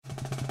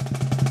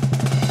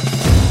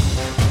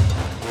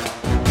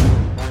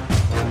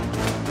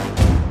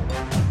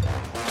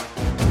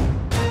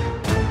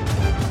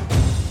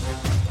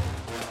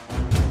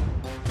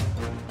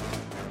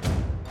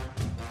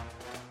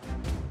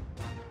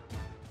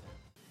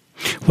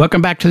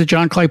Welcome back to the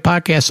John Clay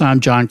Podcast. I'm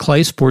John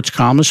Clay, sports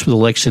columnist for the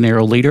Lexington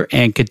Herald Leader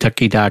and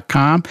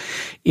Kentucky.com.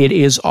 It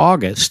is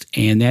August,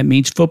 and that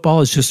means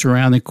football is just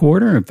around the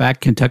corner. In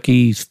fact,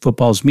 Kentucky's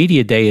football's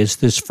media day is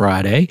this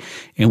Friday.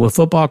 And with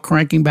football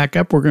cranking back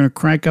up, we're going to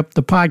crank up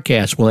the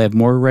podcast. We'll have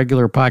more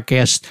regular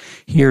podcasts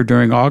here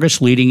during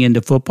August, leading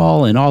into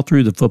football and all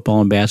through the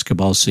football and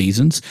basketball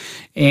seasons.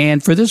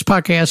 And for this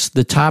podcast,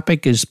 the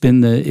topic is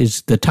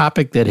the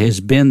topic that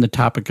has been the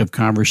topic of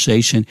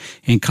conversation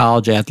in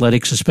college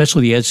athletics,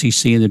 especially the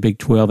SEC and the Big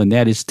 12, and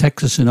that is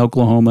Texas and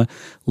Oklahoma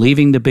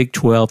leaving the Big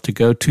 12 to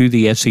go to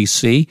the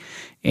SEC.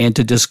 And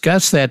to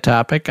discuss that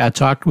topic, I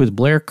talked with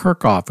Blair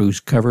Kerkhoff, who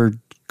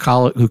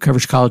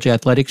covers college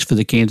athletics for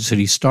the Kansas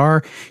City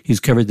Star. He's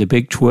covered the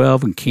Big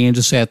 12 and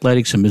Kansas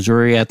athletics and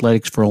Missouri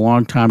athletics for a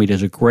long time. He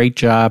does a great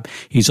job.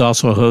 He's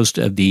also a host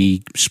of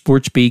the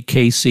Sports Beat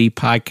KC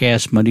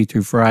podcast Monday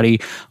through Friday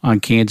on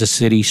Kansas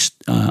City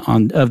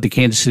of the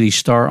Kansas City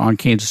Star on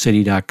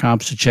kansascity.com.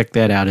 So check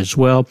that out as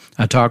well.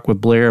 I talked with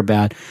Blair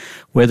about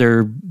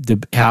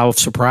how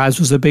surprised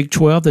was the Big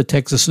 12 that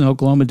Texas and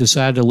Oklahoma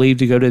decided to leave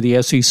to go to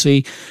the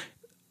SEC.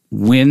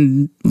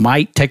 When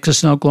might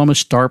Texas and Oklahoma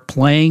start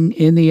playing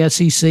in the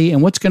SEC,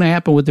 and what's going to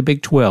happen with the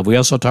Big 12? We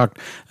also talked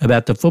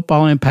about the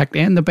football impact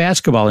and the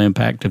basketball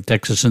impact of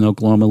Texas and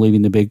Oklahoma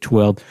leaving the Big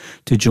 12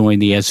 to join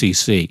the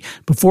SEC.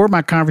 Before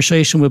my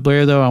conversation with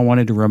Blair, though, I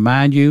wanted to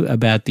remind you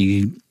about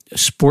the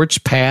Sports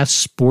Pass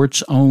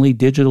sports-only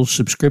digital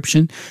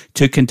subscription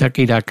to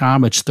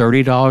Kentucky.com. It's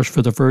 $30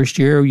 for the first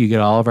year. You get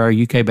all of our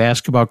UK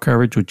basketball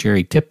coverage with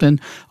Jerry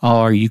Tipton, all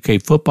our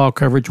UK football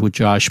coverage with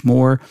Josh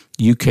Moore,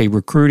 UK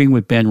recruiting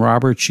with Ben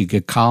Roberts. You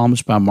get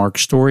columns by Mark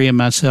Story and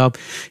myself.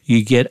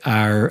 You get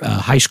our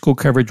high school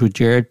coverage with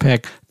Jared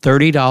Peck.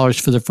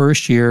 $30 for the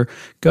first year.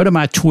 Go to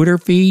my Twitter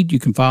feed. You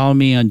can follow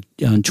me on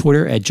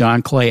Twitter at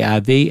John Clay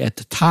IV. At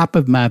the top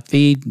of my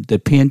feed, the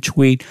pinned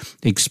tweet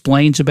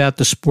explains about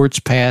the Sports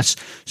Pass,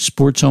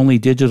 sports-only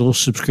digital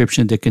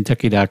subscription to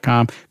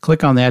Kentucky.com.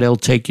 Click on that. It'll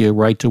take you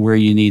right to where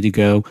you need to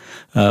go.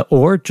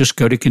 Or just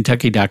go to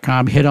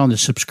Kentucky.com, hit on the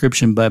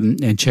subscription button,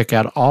 and check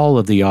out all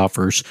of the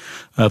offers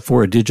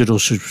for a digital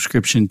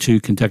subscription to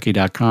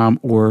Kentucky.com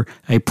or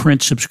a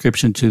print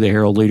subscription to the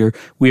Herald Leader.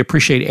 We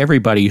appreciate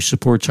everybody who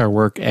supports our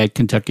work at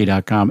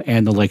Kentucky.com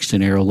and the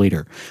Lexington Herald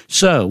Leader.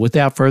 So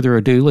without further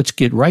ado, let's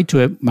get right to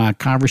it. My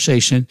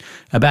conversation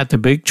about the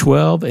Big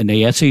 12 and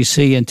the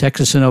SEC in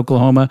Texas and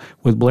Oklahoma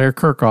with Blair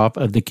Kerkhoff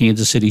of the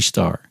Kansas City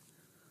Star.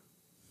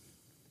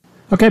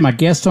 Okay, my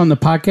guest on the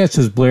podcast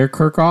is Blair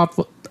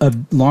Kerkhoff, a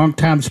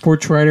longtime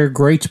sports writer,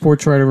 great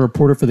sports writer,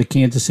 reporter for the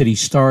Kansas City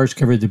Stars,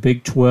 covered the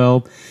Big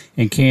 12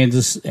 and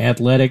Kansas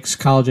athletics,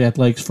 college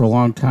athletics for a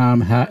long time.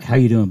 How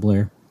you doing,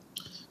 Blair?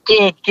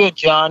 Good,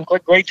 John.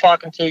 Great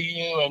talking to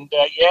you. And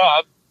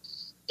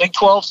Big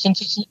 12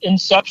 since its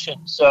inception.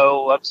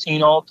 So I've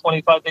seen all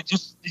 25. They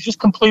just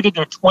completed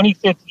their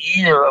 25th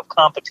year of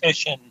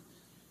competition,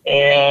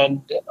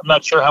 and I'm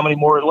not sure how many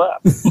more are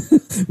left.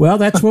 Well,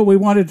 that's what we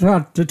wanted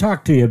to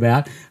talk to you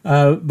about.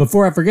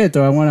 Before I forget,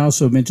 though, I want to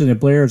also mention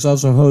that Blair is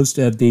also host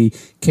of the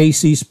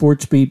KC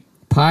Sports Beat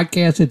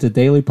podcast. It's a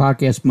daily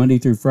podcast Monday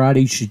through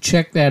Friday. You should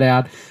check that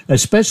out.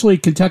 Especially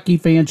Kentucky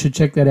fans should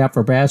check that out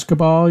for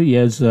basketball. He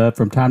has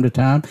from time to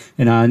time,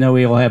 and I know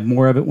he'll have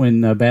more of it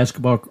when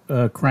basketball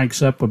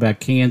cranks up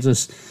about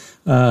Kansas.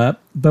 But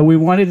we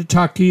wanted to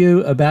talk to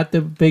you about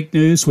the big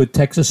news with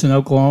Texas and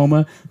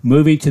Oklahoma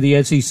moving to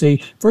the SEC.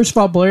 First of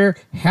all, Blair,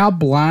 how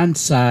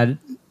blindsided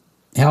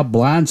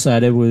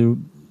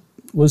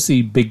was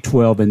the Big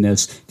 12 in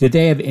this? Did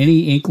they have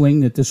any inkling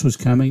that this was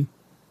coming?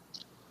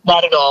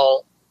 Not at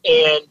all.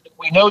 And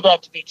we know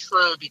that to be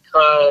true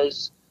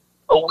because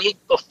a week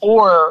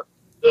before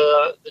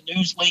the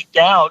news leaked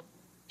out,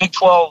 Big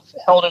 12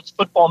 held its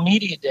football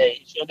media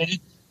days. And they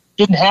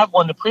didn't have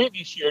one the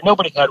previous year.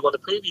 Nobody had one the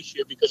previous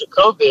year because of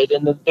COVID,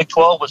 and the Big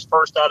 12 was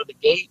first out of the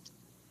gate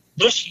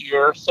this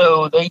year.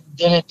 So they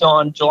did it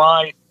on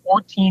July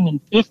 14 and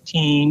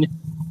 15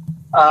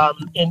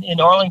 in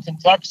Arlington,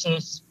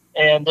 Texas.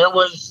 And there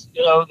was,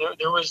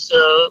 there was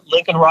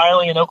Lincoln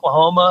Riley in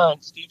Oklahoma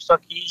and Steve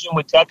Sarkisian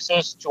with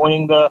Texas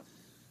joining the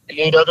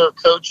 8 other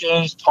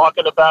coaches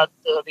talking about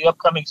the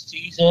upcoming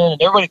season, and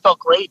everybody felt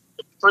great.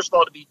 First of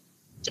all, to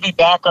be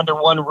back under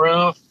one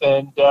roof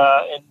and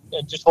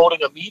just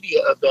holding a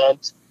media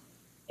event.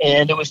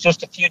 And it was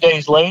just a few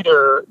days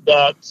later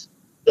that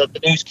the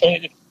news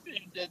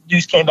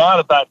came out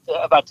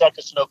about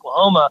Texas and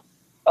Oklahoma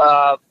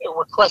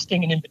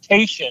requesting an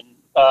invitation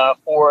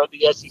for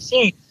the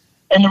SEC.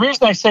 And the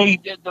reason I say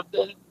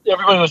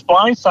everybody was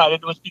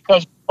blindsided was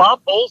because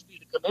Bob Bowlesby,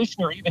 the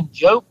commissioner, even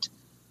joked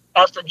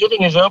after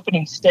giving his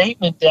opening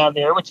statement down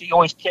there, which he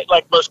always,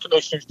 like most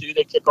commissioners do,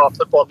 they kick off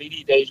football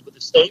media days with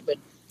a statement.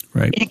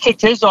 Right. He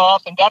kicked his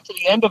off and got to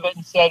the end of it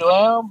and said,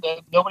 well,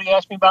 nobody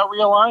asked me about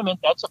realignment.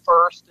 That's a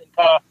first, and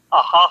kind of a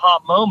ha-ha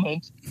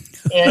moment.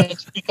 And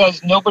it's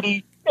because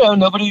nobody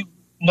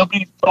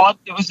thought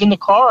it was in the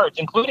cards,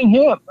 including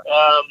him.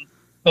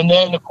 And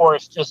then, of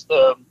course, just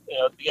the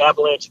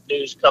avalanche of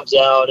news comes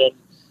out, and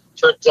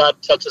turns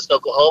out Texas and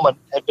Oklahoma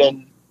had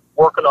been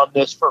working on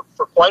this for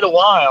quite a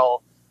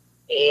while.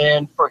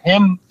 And for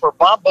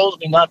Bob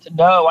Bowlesby not to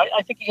know,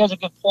 I think he has a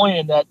good point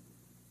in that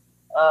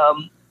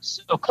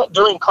so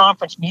during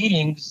conference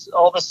meetings,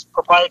 all this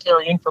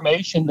proprietary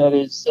information that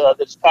is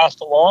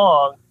passed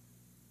along,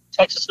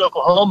 Texas and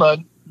Oklahoma,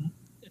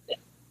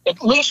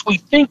 at least we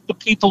think the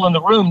people in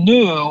the room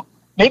knew.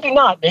 Maybe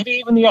not. Maybe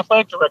even the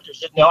athletic directors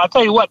didn't know. I'll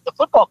tell you what, the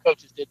football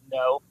coaches didn't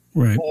know.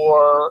 Right.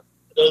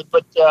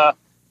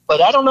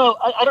 But I don't know.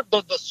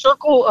 The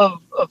circle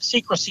of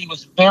secrecy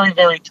was very,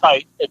 very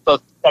tight at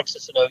both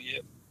Texas and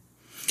OU.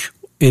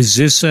 Is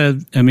this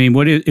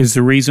what is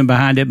the reason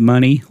behind it?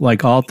 Money,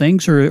 like all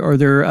things, or are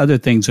there other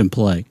things in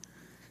play?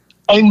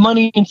 I think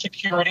money and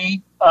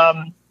security,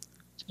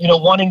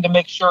 wanting to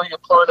make sure you're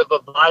part of a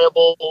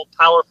viable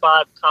Power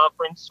 5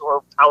 conference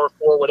or Power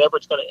 4, whatever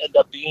it's going to end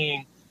up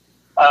being.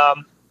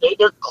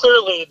 They're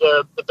clearly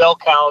the bell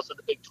cows of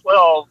the Big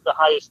 12,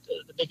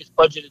 the biggest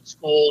budgeted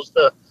schools,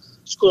 the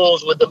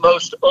schools with the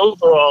most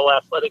overall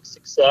athletic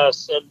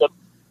success, and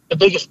the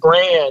biggest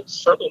brands,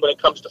 certainly when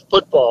it comes to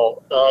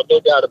football, no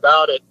doubt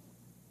about it.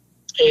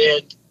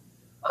 And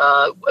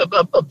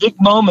a big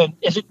moment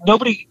is it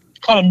nobody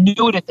kind of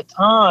knew it at the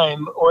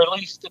time, or at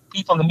least the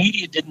people in the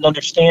media didn't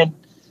understand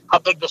how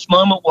big this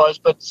moment was.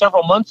 But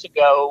several months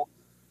ago,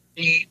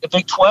 the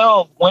Big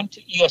 12 went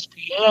to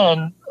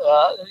ESPN.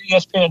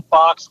 ESPN and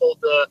Fox hold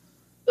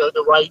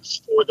the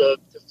rights for the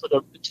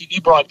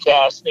TV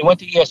broadcast. They went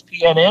to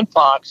ESPN and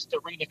Fox to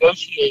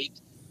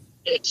renegotiate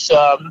its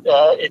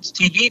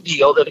TV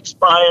deal that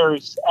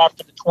expires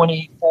after the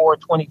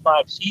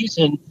 24-25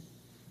 season.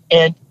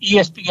 And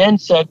ESPN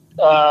said,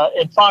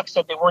 and Fox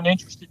said they weren't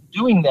interested in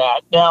doing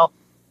that. Now,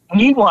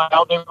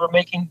 meanwhile, they were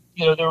making,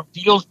 there were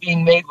deals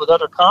being made with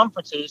other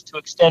conferences to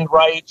extend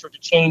rights or to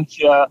change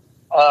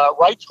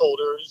rights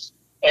holders,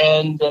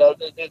 and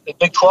the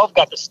Big 12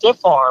 got the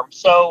stiff arm.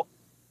 So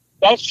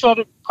that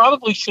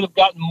probably should have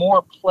gotten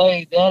more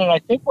play then. And I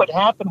think what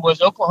happened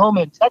was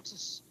Oklahoma and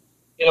Texas,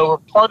 were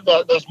part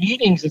of those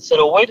meetings and said,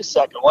 "Oh, wait a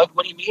second, what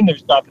do you mean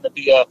there's not going to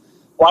be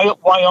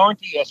why aren't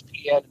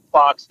ESPN and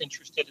Fox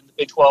interested in the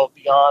Big 12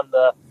 beyond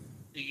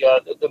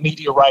the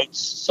media rights?"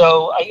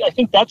 So I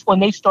think that's when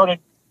they started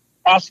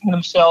asking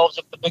themselves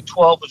if the Big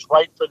 12 was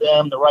right for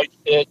them, the right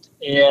fit.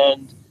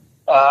 And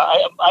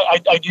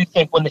I do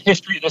think when the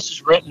history of this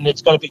is written,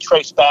 it's going to be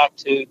traced back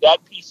to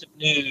that piece of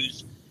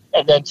news,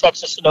 and then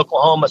Texas and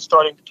Oklahoma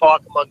starting to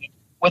talk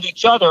with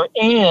each other.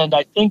 And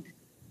I think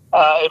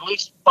at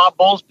least Bob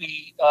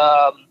Bowlesby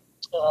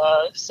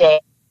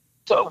said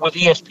with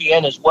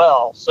ESPN as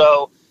well.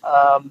 So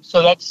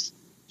that's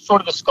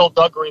sort of the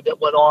skullduggery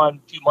that went on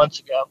a few months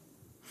ago.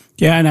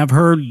 Yeah, and I've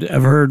heard,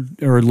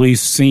 or at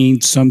least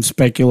seen some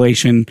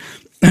speculation,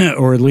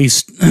 or at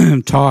least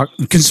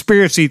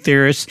conspiracy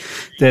theorists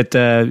that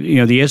the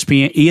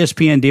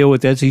ESPN deal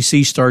with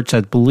SEC starts,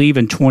 I believe,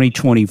 in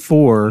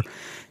 2024,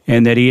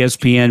 and that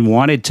ESPN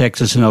wanted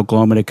Texas and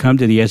Oklahoma to come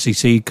to the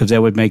SEC because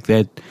that would make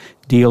that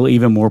deal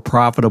even more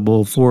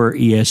profitable for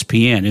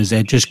ESPN. Is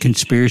that just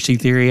conspiracy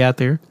theory out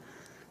there?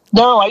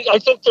 No, I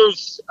think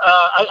there's.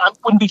 I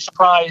wouldn't be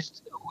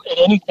surprised at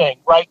anything,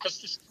 right?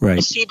 Because the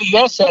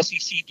CBS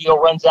SEC deal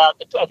runs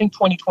out. I think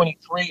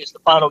 2023 is the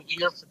final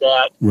year for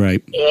that,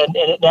 right?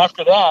 And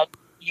after that,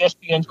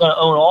 ESPN's going to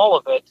own all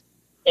of it.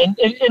 And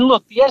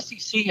look, the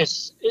SEC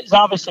is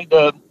obviously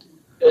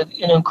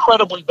an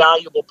incredibly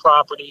valuable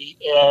property,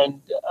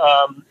 and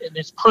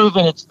it's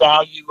proven its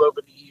value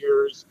over the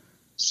years.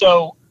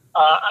 So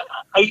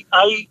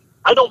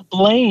I don't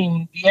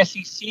blame the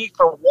SEC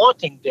for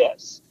wanting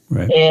this.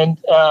 Right. And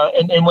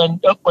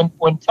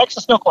when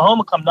Texas and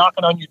Oklahoma come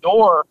knocking on your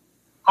door,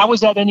 how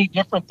is that any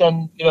different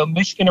than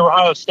Michigan or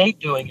Ohio State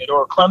doing it,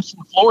 or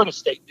Clemson, Florida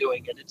State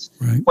doing it? It's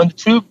right. When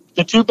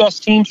the two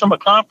best teams from a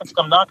conference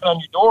come knocking on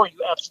your door,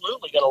 you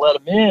absolutely got to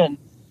let them in.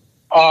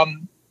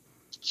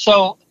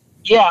 So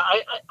yeah,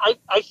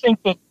 I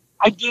think that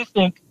I do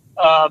think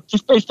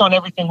just based on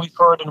everything we've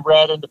heard and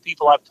read and the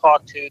people I've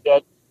talked to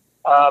that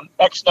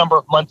X number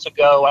of months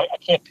ago, I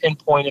can't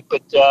pinpoint it,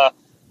 but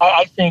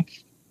I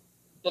think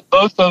that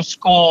both those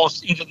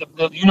schools, either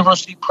the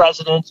university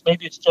presidents,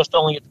 maybe it's just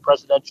only at the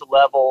presidential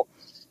level,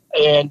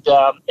 and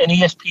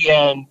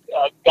ESPN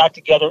got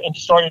together and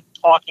started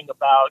talking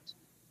about,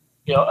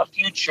 a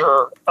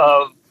future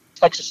of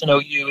Texas and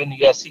OU in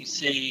the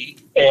SEC,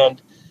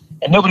 and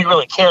nobody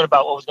really cared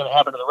about what was going to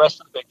happen to the rest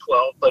of the Big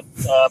 12, but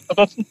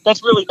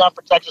that's really not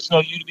for Texas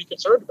and OU to be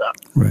concerned about.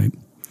 Right.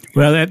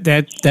 Well,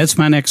 that's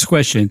my next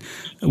question.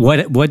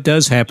 What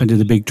does happen to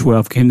the Big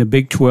 12? Can the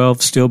Big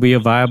 12 still be a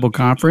viable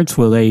conference?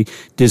 Will they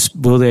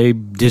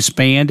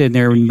disband and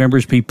their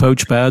members be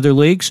poached by other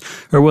leagues,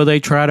 or will they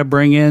try to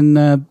bring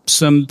in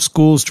some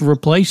schools to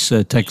replace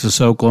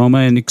Texas, Oklahoma,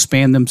 and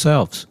expand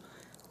themselves?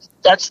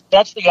 That's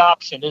the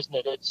option, isn't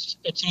it?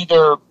 It's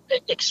either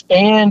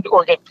expand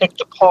or get picked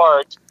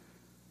apart,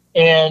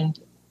 and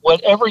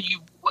whatever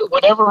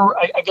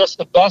I guess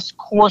the best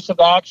course of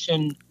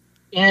action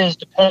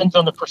depends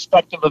on the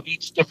perspective of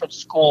each different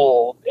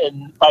school.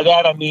 And by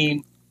that I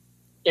mean,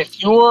 if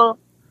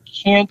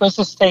let's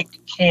just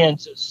take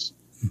Kansas.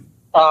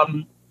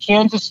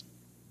 Kansas,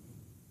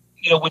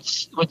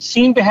 would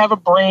seem to have a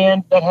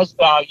brand that has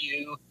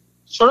value,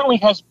 certainly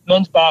has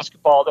men's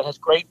basketball that has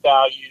great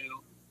value,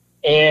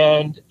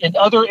 and in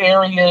other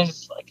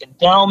areas like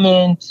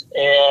endowment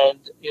and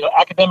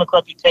academic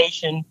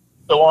reputation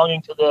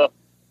belonging to the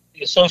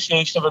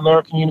Association of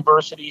American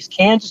Universities,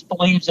 Kansas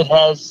believes it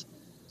has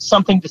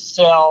something to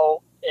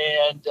sell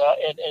and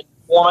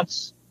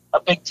wants a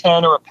Big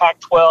Ten or a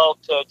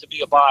Pac-12 to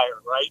be a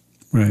buyer, right?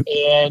 Right.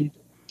 And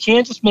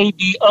Kansas may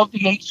be, of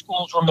the 8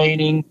 schools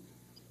remaining,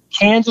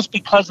 Kansas,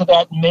 because of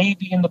that, may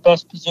be in the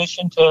best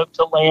position to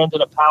land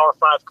in a Power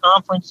 5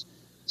 conference.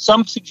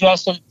 Some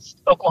suggest that it's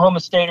Oklahoma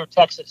State or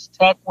Texas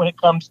Tech when it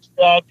comes to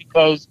that,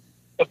 because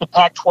if the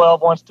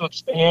Pac-12 wants to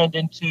expand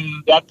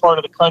into that part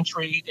of the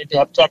country and to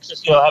have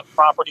Texas, have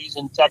properties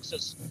in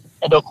Texas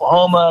and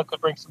Oklahoma, it could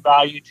bring some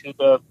value to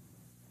the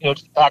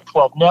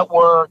Pac-12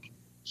 network.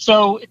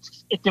 So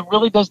it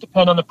really does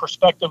depend on the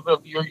perspective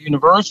of your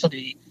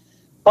university.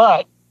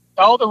 But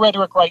all the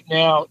rhetoric right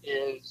now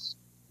is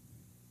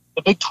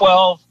the Big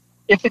 12,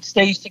 if it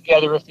stays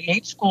together, if the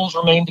 8 schools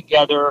remain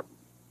together,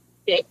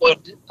 you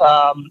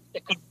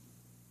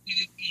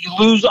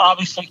lose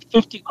obviously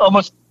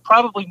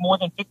probably more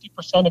than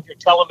 50% of your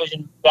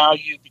television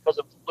value because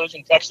of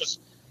losing Texas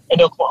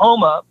and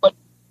Oklahoma, but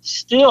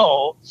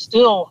still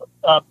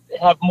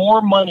have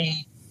more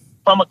money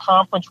from a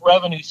conference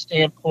revenue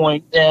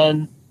standpoint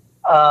than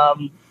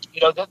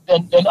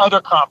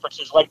other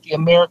conferences like the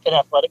American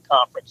Athletic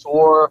Conference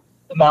or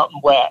the Mountain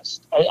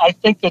West. I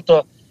think that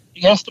the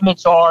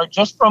estimates are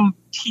just from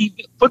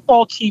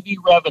football TV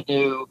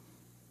revenue,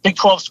 Big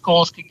 12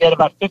 schools could get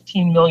about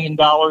 $15 million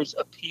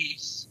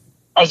apiece,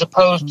 as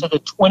opposed to the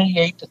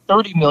 $28 to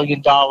 $30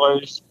 million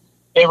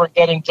they were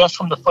getting just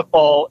from the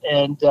football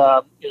and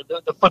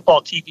the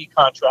football TV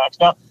contracts.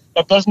 Now,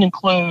 that doesn't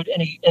include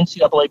any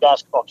NCAA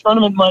basketball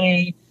tournament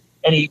money,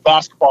 any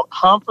basketball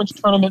conference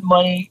tournament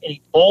money,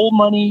 any bowl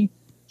money.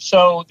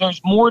 So there's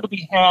more to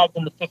be had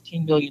than the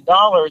 $15 million.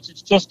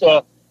 It's just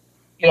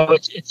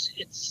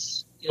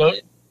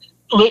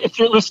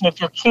if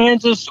you're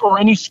Kansas or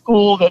any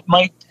school that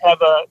might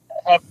have a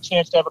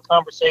chance to have a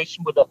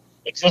conversation with an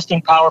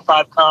existing Power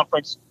 5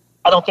 conference,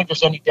 I don't think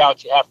there's any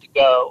doubt you have to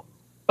go.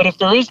 But if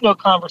there is no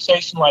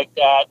conversation like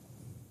that,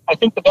 I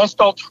think the best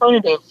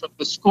alternative for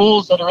the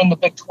schools that are in the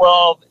Big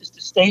 12 is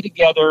to stay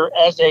together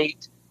as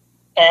 8,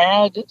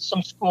 add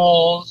some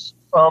schools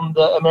from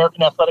the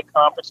American Athletic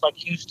Conference like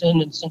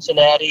Houston and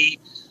Cincinnati,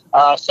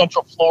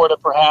 Central Florida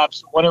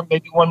perhaps, one or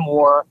maybe one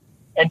more,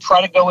 and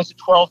try to go as a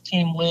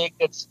 12-team league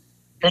that's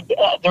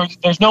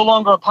there's no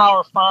longer a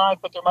Power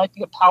 5, but there might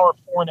be a Power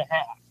 4.5,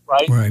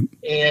 right? Right.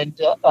 And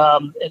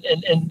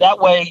that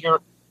way you're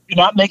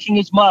not making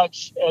as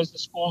much as the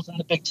schools in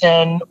the Big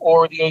Ten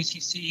or the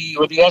ACC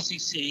or the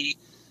SEC,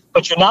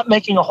 but you're not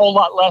making a whole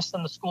lot less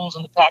than the schools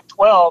in the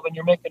Pac-12, and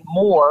you're making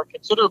more,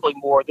 considerably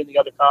more than the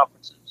other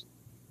conferences.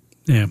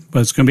 Yeah, but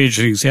it's going to be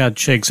interesting to see how it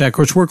shakes out. Of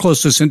course, we're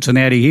close to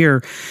Cincinnati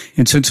here,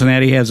 and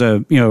Cincinnati has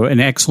an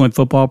excellent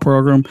football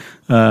program.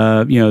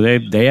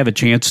 They have a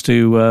chance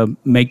to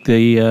make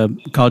the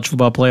college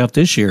football playoff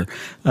this year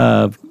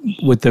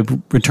with the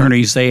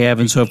returnees they have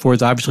and so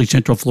forth. Obviously,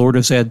 Central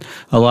Florida's had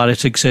a lot of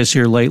success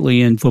here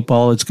lately in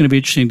football. It's going to be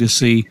interesting to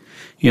see,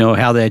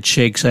 how that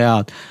shakes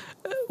out.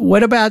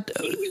 What about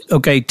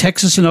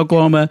Texas and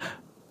Oklahoma?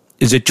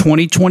 Is it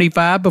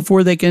 2025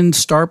 before they can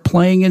start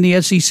playing in the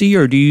SEC,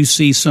 or do you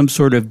see some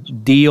sort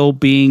of deal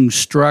being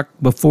struck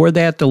before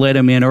that to let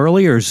them in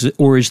early, or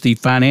is the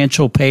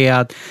financial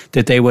payout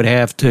that they would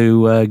have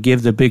to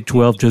give the Big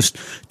 12 just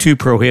too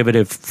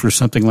prohibitive for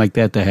something like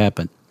that to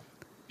happen?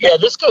 Yeah,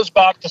 this goes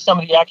back to some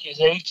of the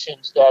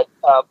accusations that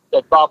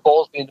Bob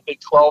Bowlesby and the Big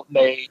 12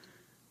 made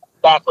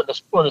back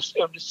when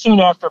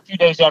soon after, a few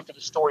days after the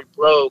story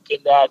broke,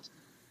 in that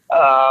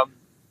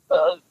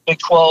Big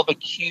 12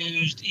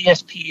 accused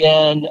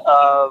ESPN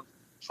of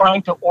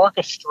trying to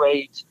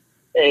orchestrate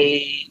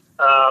a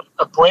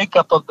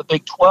breakup of the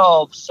Big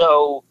 12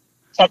 so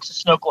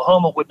Texas and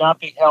Oklahoma would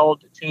not be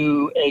held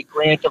to a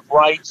grant of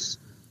rights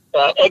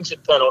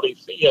exit penalty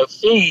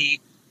fee,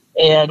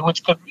 and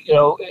which could,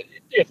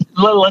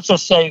 let's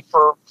just say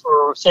for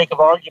sake of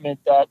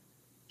argument that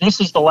this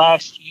is the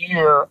last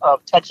year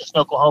of Texas and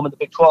Oklahoma in the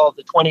Big 12,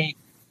 the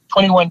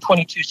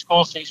 21-22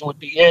 school season would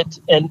be it.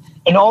 And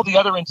all the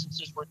other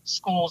instances where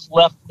schools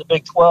left the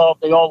Big 12,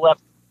 they all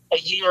left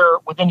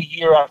within a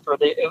year after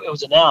it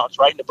was announced,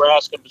 right?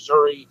 Nebraska,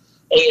 Missouri,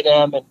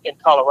 A&M,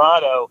 and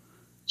Colorado.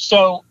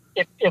 So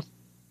if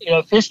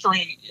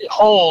history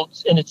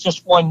holds and it's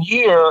just 1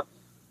 year,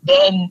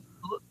 then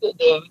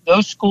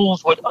those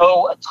schools would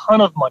owe a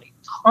ton of money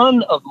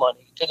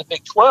to the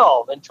Big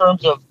 12 in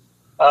terms of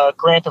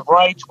grant of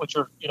rights, which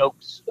are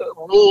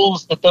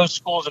rules that those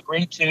schools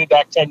agreed to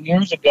back 10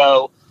 years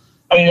ago.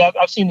 I mean,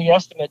 I've seen the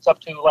estimates up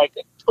to like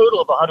a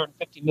total of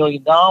 $150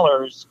 million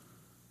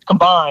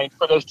combined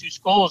for those two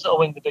schools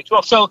owing the Big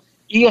 12. So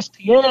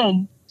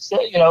ESPN,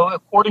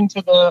 according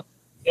to the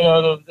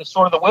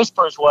sort of the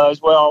whispers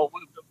was, well,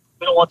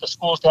 we don't want the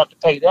schools to have to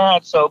pay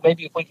that. So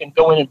maybe if we can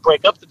go in and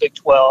break up the Big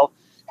 12,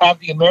 have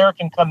the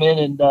American come in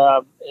and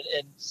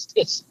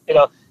it's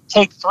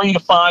take 3 to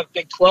 5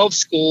 Big 12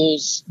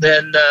 schools,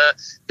 then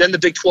the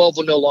Big 12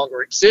 will no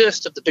longer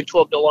exist. If the Big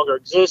 12 no longer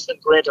exists, then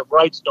grant of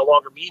rights no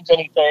longer means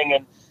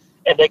anything,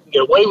 and they can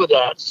get away with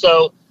that.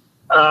 So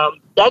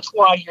that's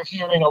why you're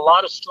hearing a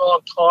lot of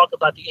strong talk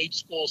about the 8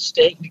 schools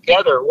staying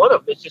together. One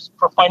of them is just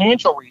for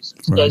financial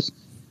reasons, because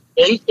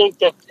they think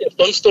that if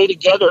they stay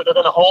together, they're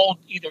going to hold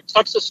either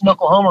Texas and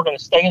Oklahoma are going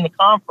to stay in the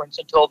conference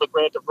until the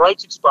grant of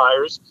rights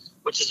expires,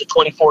 which is a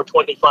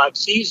 24-25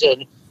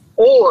 season,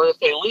 or if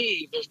they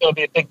leave, there's going to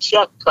be a big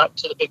check cut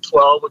to the Big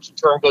 12, which in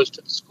turn goes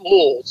to the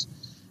schools.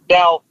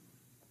 Now,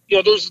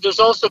 there's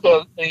also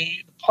the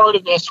part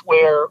of this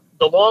where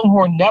the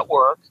Longhorn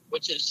Network,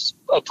 which is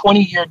a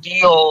 20-year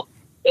deal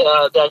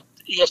that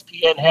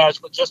ESPN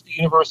has with just the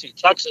University of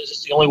Texas,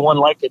 it's the only one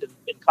like it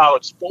in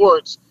college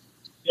sports.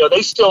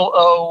 They still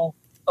owe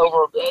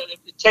over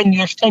 10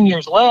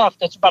 years left.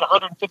 That's about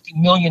 $150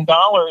 million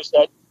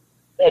that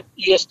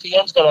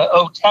ESPN's going to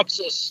owe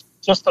Texas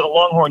just to the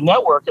Longhorn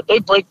Network. If they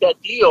break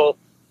that deal,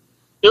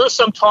 there was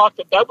some talk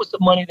that was the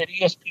money that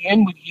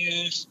ESPN would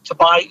use to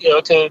buy,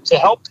 to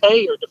help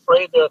pay or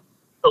defray the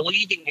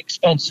leaving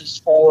expenses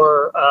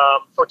for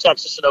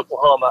Texas and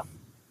Oklahoma.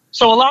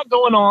 So a lot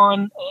going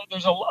on.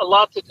 There's a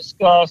lot to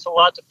discuss, a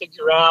lot to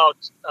figure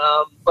out.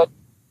 But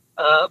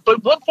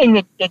one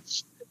thing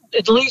that's,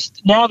 at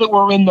least now that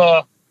we're in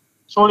the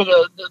sort of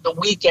the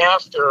week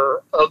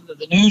after of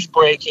the news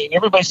breaking,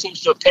 everybody seems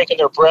to have taken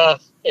their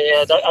breath.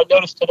 And I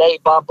noticed today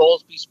Bob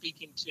Bowlesby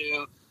speaking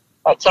to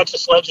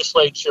Texas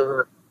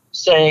legislature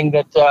saying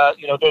that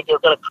they're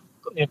going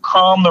to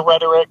calm the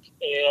rhetoric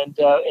and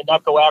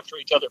not go after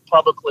each other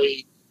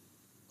publicly.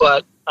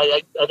 But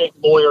I think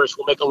lawyers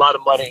will make a lot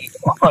of money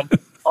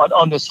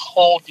on this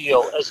whole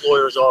deal, as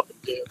lawyers often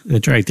do.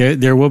 That's right.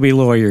 There will be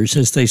lawyers,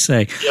 as they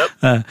say.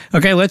 Yep.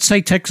 Okay, let's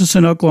say Texas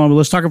and Oklahoma.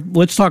 Let's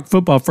talk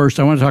football first.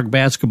 I want to talk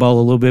basketball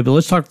a little bit, but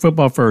let's talk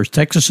football first.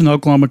 Texas and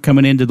Oklahoma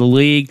coming into the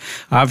league.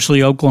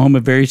 Obviously,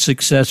 Oklahoma very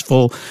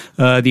successful.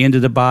 The end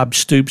of the Bob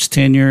Stoops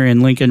tenure,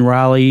 and Lincoln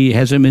Riley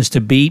hasn't missed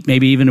a beat,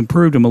 maybe even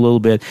improved him a little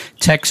bit.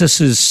 Texas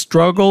has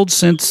struggled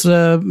since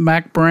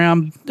Mack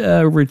Brown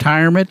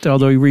retirement,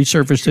 although he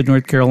resurfaced in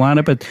North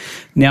Carolina, but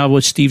now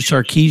with Steve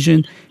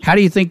Sarkisian. How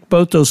do you think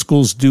both those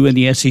schools do in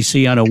the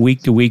SEC on a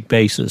week-to-week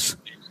basis?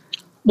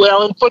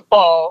 Well, in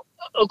football,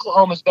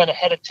 Oklahoma's been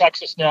ahead of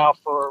Texas now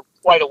for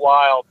quite a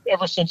while,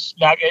 ever since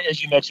Mack,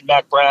 as you mentioned,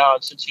 Mack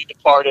Brown, since he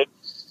departed.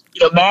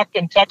 Mack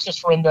and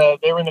Texas were in the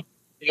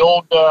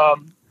old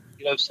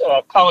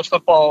college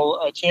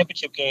football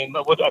championship game.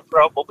 I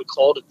forgot what we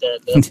called it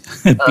then.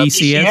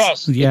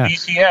 BCS. Yeah.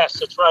 BCS,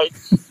 that's right.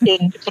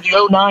 For the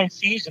 2009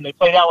 season, they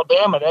played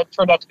Alabama. That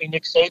turned out to be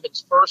Nick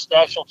Saban's first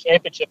national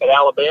championship at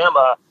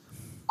Alabama.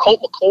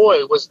 Colt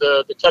McCoy was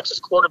the Texas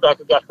quarterback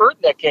who got hurt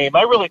in that game.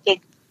 I really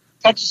think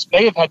Texas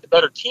may have had the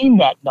better team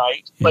that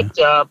night, but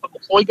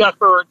McCoy got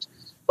hurt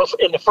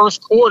in the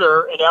first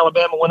quarter, and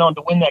Alabama went on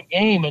to win that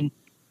game. And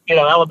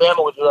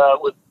Alabama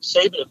with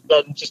Saban have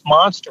been just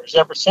monsters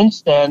ever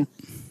since then.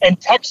 And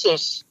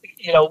Texas,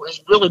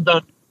 has really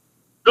been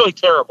really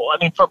terrible. I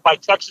mean, by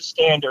Texas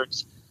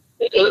standards,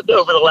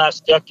 over the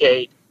last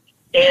decade.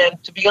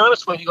 And to be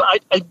honest with you,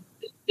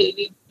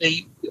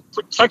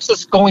 for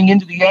Texas going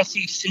into the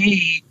SEC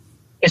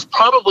is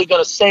probably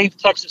going to save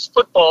Texas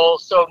football.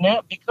 So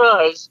now,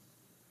 because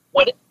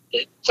when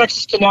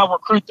Texas can now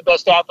recruit the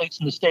best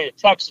athletes in the state of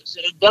Texas,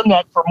 it had done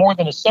that for more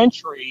than a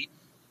century.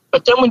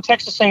 But then when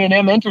Texas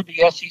A&M entered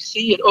the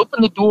SEC, it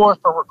opened the door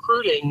for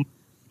recruiting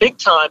big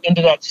time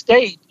into that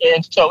state.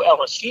 And so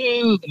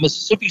LSU, the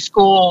Mississippi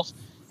schools,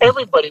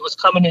 everybody was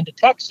coming into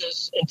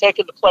Texas and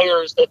taking the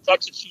players that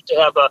Texas used to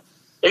have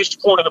they used to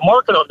corner the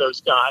market on those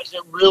guys.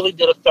 It really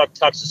did affect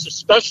Texas,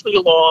 especially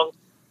along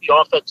the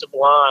offensive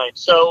line.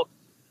 So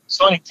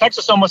I think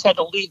Texas almost had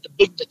to leave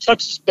the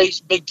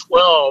Texas-based Big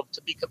 12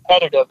 to be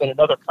competitive in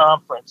another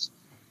conference.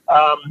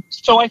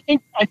 So I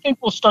think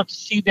we'll start to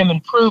see them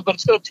improve, but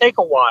it's going to take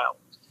a while.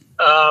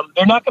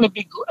 They're not going to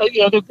be,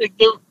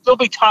 they'll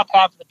be top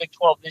half of the Big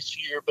 12 this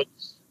year, but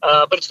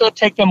it's going to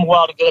take them a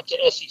while to get up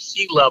to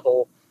SEC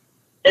level.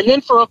 And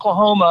then for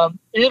Oklahoma,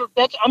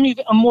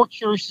 I'm more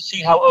curious to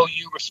see how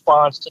OU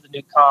responds to the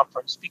new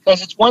conference,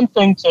 because it's one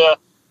thing to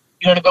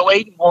go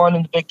 8-1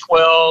 in the Big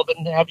 12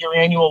 and have your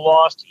annual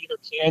loss to either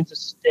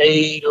Kansas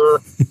State or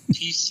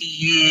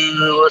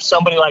TCU or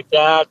somebody like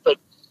that, but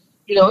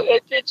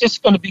it's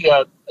just going to be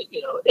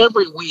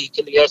every week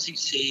in the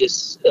SEC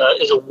is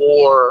a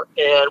war,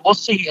 and we'll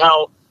see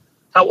how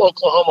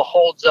Oklahoma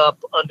holds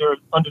up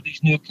under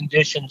these new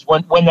conditions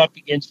when that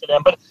begins for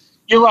them. But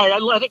you're right.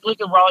 I think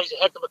Lincoln Riley's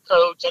a heck of a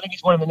coach. I think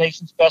he's one of the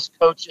nation's best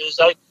coaches.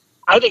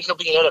 I think he'll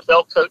be an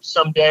NFL coach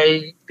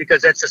someday,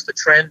 because that's just the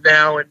trend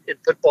now in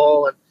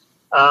football. And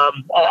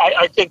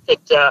I think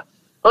that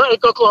I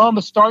think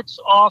Oklahoma starts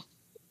off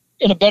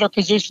in a better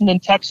position than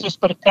Texas,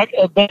 but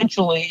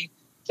eventually,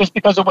 just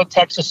because of what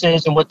Texas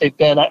is and what they've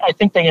been, I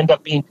think they end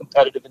up being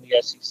competitive in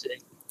the SEC.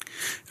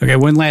 Okay,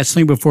 one last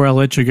thing before I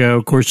let you go.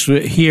 Of course,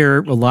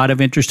 here, a lot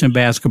of interest in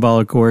basketball,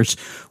 of course.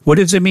 What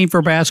does it mean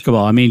for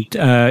basketball? I mean,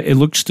 it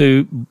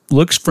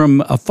looks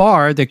from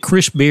afar that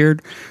Chris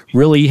Beard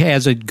really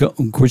has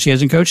of course, he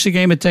hasn't coached the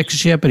game at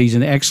Texas yet, but he's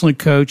an excellent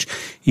coach.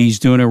 He's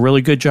doing a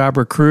really good job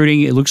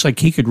recruiting. It looks like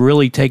he could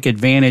really take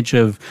advantage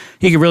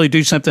he could really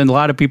do something. A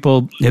lot of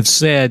people have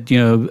said,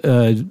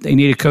 they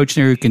need a coach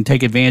there who can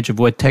take advantage of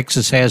what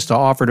Texas has to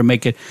offer to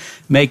make it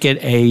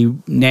a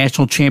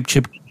national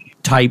championship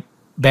type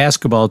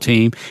basketball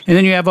team. And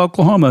then you have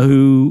Oklahoma,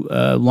 who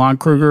Lon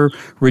Kruger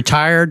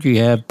retired. You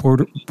have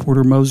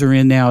Porter Moser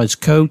in now as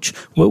coach.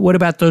 What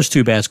about those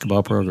two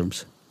basketball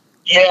programs?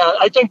 Yeah,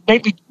 I think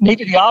maybe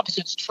the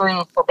opposite's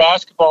true for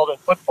basketball than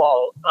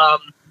football.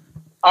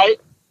 I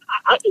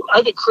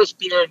think Chris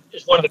Beard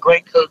is one of the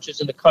great coaches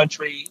in the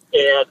country,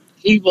 and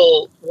he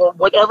will,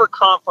 whatever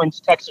conference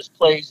Texas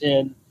plays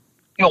in,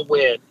 he'll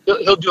win.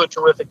 He'll do a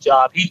terrific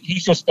job.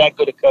 He's just that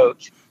good a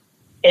coach.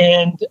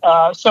 And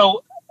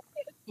so,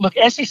 look,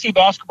 SEC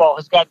basketball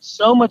has gotten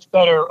so much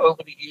better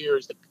over the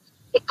years.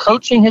 The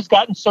coaching has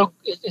gotten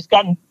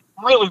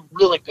really,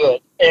 really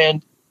good.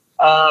 And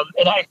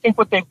I think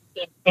what they've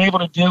been able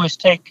to do is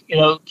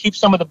keep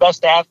some of the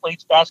best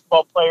athletes,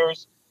 basketball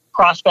players,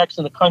 prospects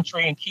in the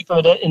country, and keep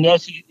them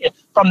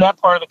from that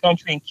part of the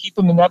country, and keep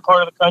them in that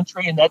part of the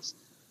country, and that's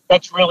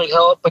really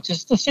helped. But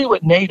just to see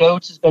what Nate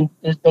Oates has been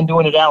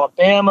doing at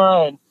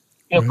Alabama,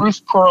 and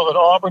Bruce Pearl at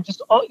Auburn,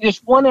 just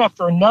one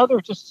after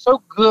another, just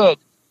so good.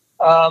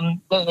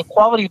 The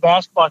quality of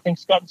basketball, I think,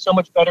 has gotten so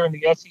much better in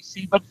the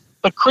SEC.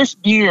 But Chris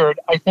Beard,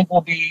 I think,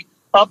 will be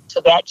up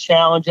to that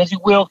challenge, as he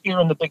will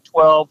here in the Big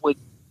 12 with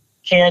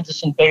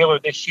Kansas and Baylor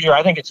this year.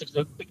 I think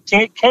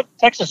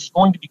Texas is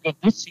going to be good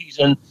this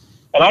season,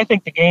 and I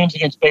think the games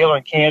against Baylor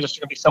and Kansas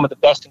are going to be some of the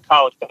best in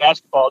college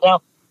basketball.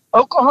 Now,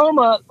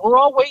 Oklahoma, we're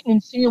all waiting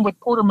and seeing what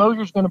Porter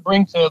Moser is going to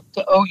bring to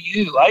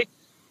OU.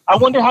 I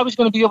wonder how he's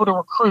going to be able to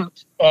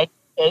recruit at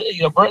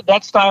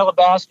that style of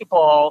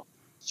basketball,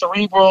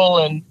 cerebral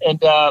and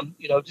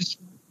just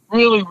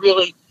really,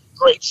 really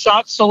great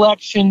shot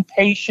selection,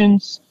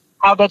 patience,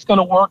 how that's going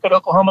to work at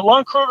Oklahoma.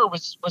 Lon Kruger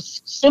was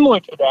similar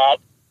to that,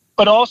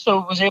 but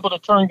also was able to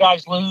turn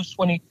guys loose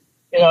when he,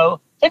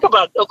 think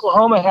about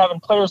Oklahoma having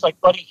players like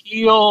Buddy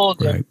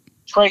Hield, right, and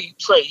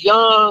Trey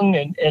Young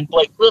and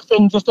Blake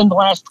Griffin just in the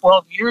last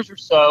 12 years or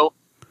so.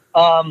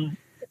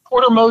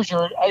 Porter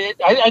Moser,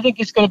 I think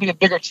it's going to be a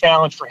bigger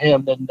challenge for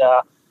him than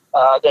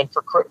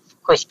for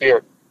Chris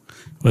Beard.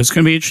 Well, it's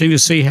going to be interesting to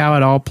see how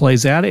it all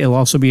plays out. It'll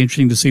also be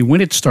interesting to see when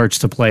it starts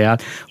to play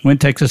out, when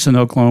Texas and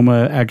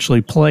Oklahoma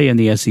actually play in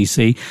the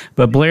SEC.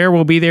 But Blair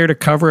will be there to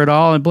cover it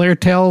all. And Blair,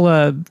 tell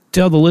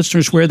the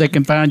listeners where they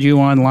can find you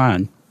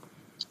online.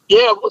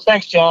 Yeah, well,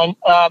 thanks, John.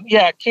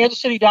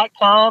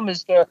 KansasCity.com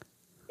is the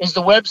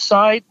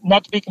website,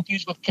 not to be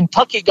confused with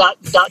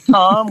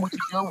Kentucky.com, which is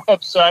your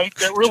website.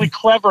 They're really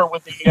clever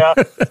with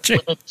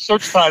the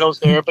search titles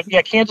there. But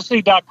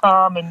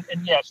KansasCity.com and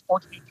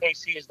SportsBeat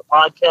KC is the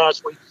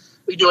podcast.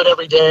 We do it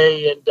every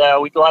day,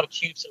 and we do a lot of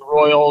Chiefs and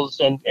Royals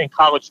and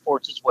college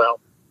sports as well.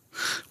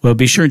 Well,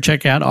 be sure and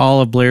check out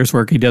all of Blair's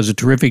work. He does a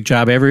terrific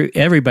job.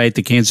 Everybody at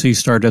the Kansas City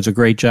Star does a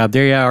great job.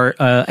 They are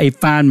a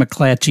fine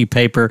McClatchy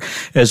paper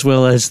as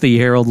well as the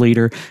Herald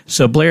Leader.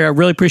 So, Blair, I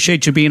really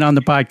appreciate you being on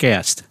the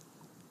podcast.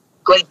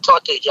 Great to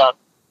talk to you, John.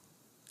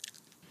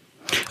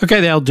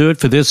 Okay, that'll do it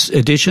for this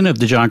edition of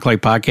the John Clay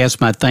Podcast.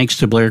 My thanks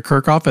to Blair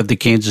Kerkhoff of the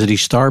Kansas City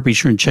Star. Be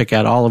sure and check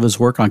out all of his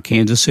work on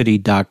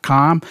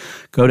kansascity.com.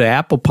 Go to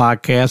Apple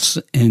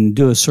Podcasts and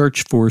do a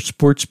search for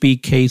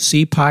SportsBeat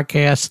KC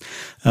Podcast.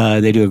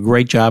 They do a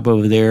great job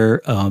over there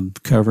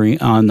covering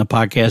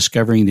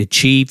the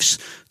Chiefs,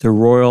 the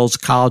Royals,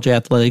 college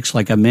athletics,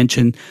 like I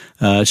mentioned,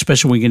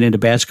 especially when we get into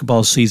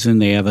basketball season.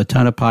 They have a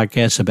ton of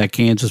podcasts about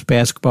Kansas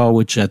basketball,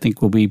 which I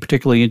think will be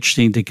particularly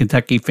interesting to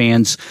Kentucky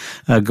fans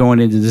going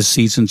into this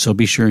season. So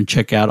be sure and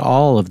check out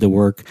all of the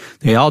work.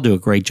 They all do a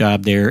great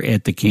job there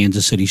at the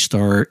Kansas City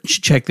Star.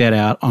 Check that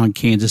out on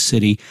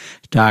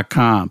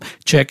kansascity.com.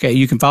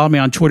 You can follow me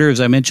on Twitter,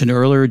 as I mentioned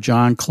earlier,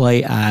 John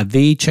Clay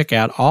IV. Check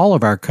out all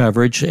of our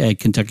coverage at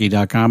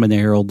Kentucky.com and the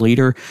Herald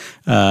Leader.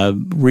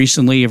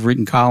 Recently, I've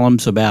written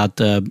columns about,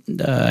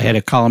 had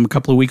a column a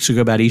couple of weeks ago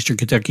about Eastern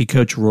Kentucky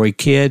coach Roy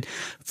Kidd,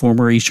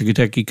 former Eastern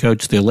Kentucky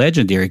coach, the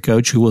legendary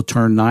coach who will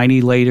turn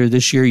 90 later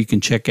this year. You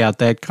can check out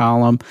that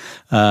column.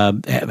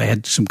 I've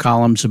had some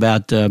columns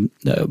about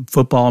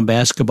football and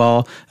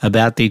basketball,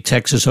 about the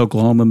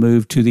Texas-Oklahoma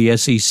move to the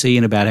SEC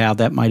and about how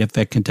that might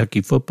affect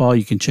Kentucky football.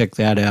 You can check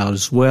that out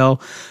as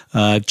well.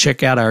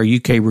 Check out our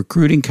UK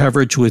recruiting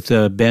coverage with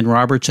Ben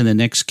Roberts and the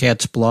Next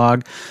Cats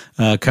blog.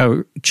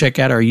 Check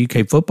out our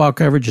UK football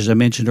coverage, as I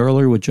mentioned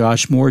earlier, with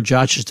Josh Moore.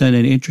 Josh has done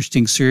an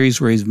interesting series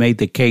where he's made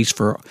the case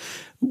for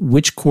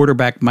which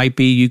quarterback might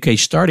be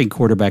UK's starting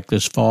quarterback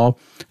this fall.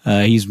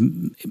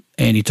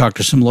 He talked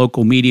to some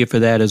local media for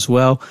that as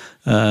well.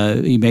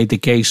 He made the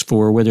case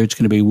for whether it's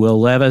going to be Will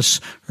Levis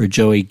or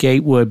Joey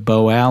Gatewood,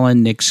 Bo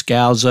Allen, Nick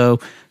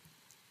Scalzo.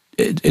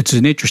 it's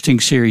an interesting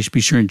series.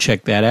 Be sure and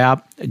check that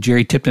out.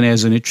 Jerry Tipton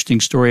has an interesting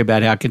story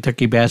about how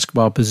Kentucky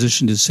basketball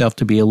positioned itself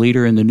to be a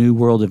leader in the new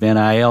world of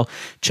NIL.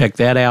 Check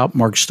that out.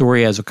 Mark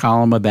Story has a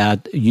column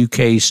about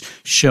UK's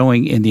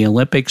showing in the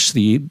Olympics.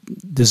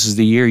 This is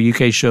the year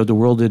UK showed the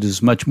world it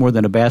is much more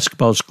than a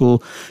basketball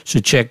school, so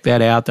check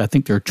that out. I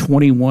think there are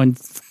 21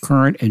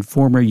 current and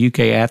former UK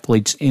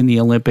athletes in the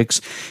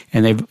Olympics,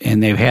 and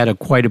they've had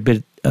quite a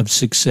bit of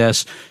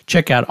success.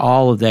 Check out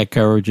all of that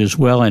coverage as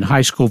well. And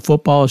high school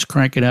football is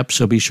cranking up,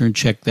 so be sure and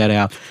check that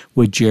out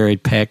with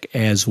Jared Peck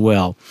as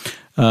well.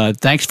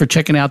 Thanks for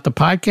checking out the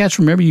podcast.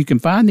 Remember, you can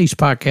find these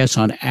podcasts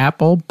on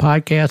Apple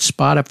Podcasts,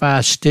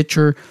 Spotify,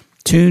 Stitcher,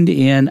 Tuned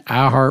In,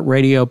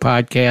 iHeartRadio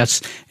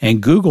Podcasts, and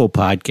Google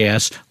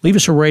Podcasts. Leave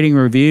us a rating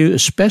and review,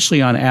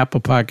 especially on Apple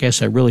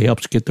Podcasts. That really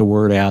helps get the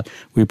word out.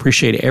 We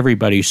appreciate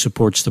everybody who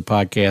supports the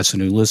podcast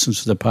and who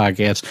listens to the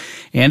podcast.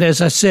 And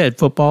as I said,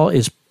 football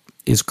is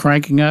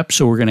cranking up,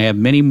 so we're going to have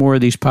many more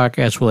of these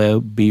podcasts.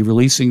 We'll be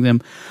releasing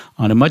them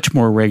on a much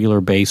more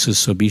regular basis,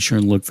 so be sure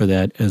and look for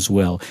that as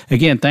well.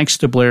 Again, thanks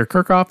to Blair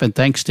Kirchhoff, and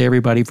thanks to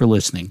everybody for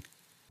listening.